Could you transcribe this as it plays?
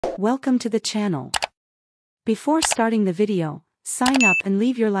Welcome to the channel. Before starting the video, sign up and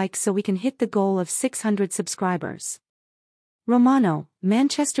leave your like so we can hit the goal of 600 subscribers. Romano,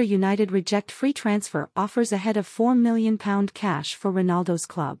 Manchester United reject free transfer offers ahead of £4 million cash for Ronaldo's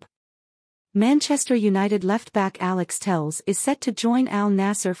club. Manchester United left-back Alex Telles is set to join Al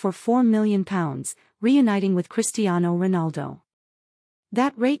Nassr for £4 million, reuniting with Cristiano Ronaldo.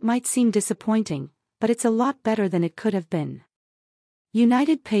 That rate might seem disappointing, but it's a lot better than it could have been.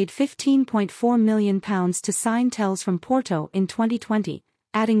 United paid £15.4 million to sign Telles from Porto in 2020,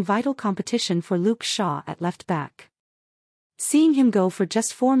 adding vital competition for Luke Shaw at left-back. Seeing him go for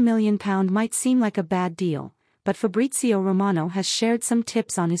just £4 million might seem like a bad deal, but Fabrizio Romano has shared some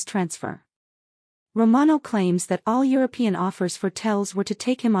tips on his transfer. Romano claims that all European offers for Telles were to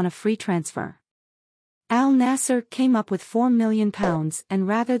take him on a free transfer. Al Nassr came up with £4 million and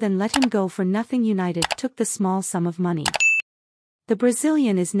rather than let him go for nothing, United took the small sum of money. The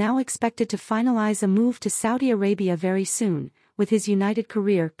Brazilian is now expected to finalize a move to Saudi Arabia very soon, with his United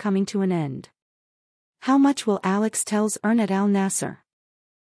career coming to an end. How much will Alex Telles earn at Al Nassr?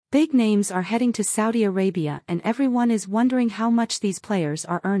 Big names are heading to Saudi Arabia and everyone is wondering how much these players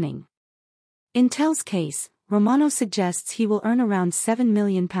are earning. In Telles' case, Romano suggests he will earn around £7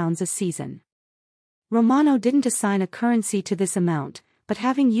 million a season. Romano didn't assign a currency to this amount, but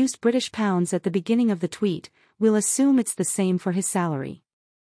having used British pounds at the beginning of the tweet, we'll assume it's the same for his salary.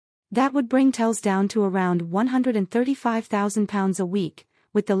 That would bring Telles down to around £135,000 a week,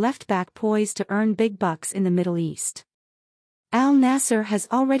 with the left-back poised to earn big bucks in the Middle East. Al Nassr has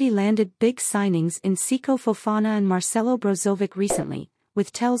already landed big signings in Seko Fofana and Marcelo Brozovic recently,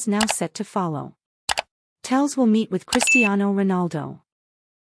 with Telles now set to follow. Telles will meet with Cristiano Ronaldo.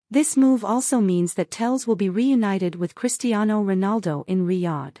 This move also means that Telles will be reunited with Cristiano Ronaldo in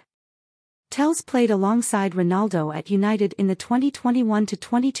Riyadh. Telles played alongside Ronaldo at United in the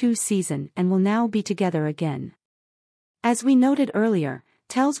 2021-22 season and will now be together again. As we noted earlier,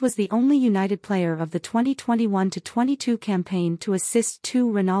 Telles was the only United player of the 2021-22 campaign to assist 2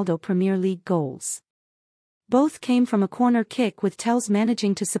 Ronaldo Premier League goals. Both came from a corner kick, with Telles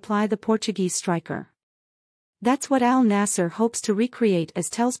managing to supply the Portuguese striker. That's what Al Nassr hopes to recreate as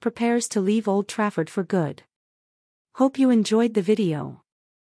Telles prepares to leave Old Trafford for good. Hope you enjoyed the video.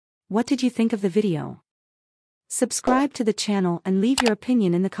 What did you think of the video? Subscribe to the channel and leave your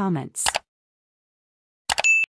opinion in the comments.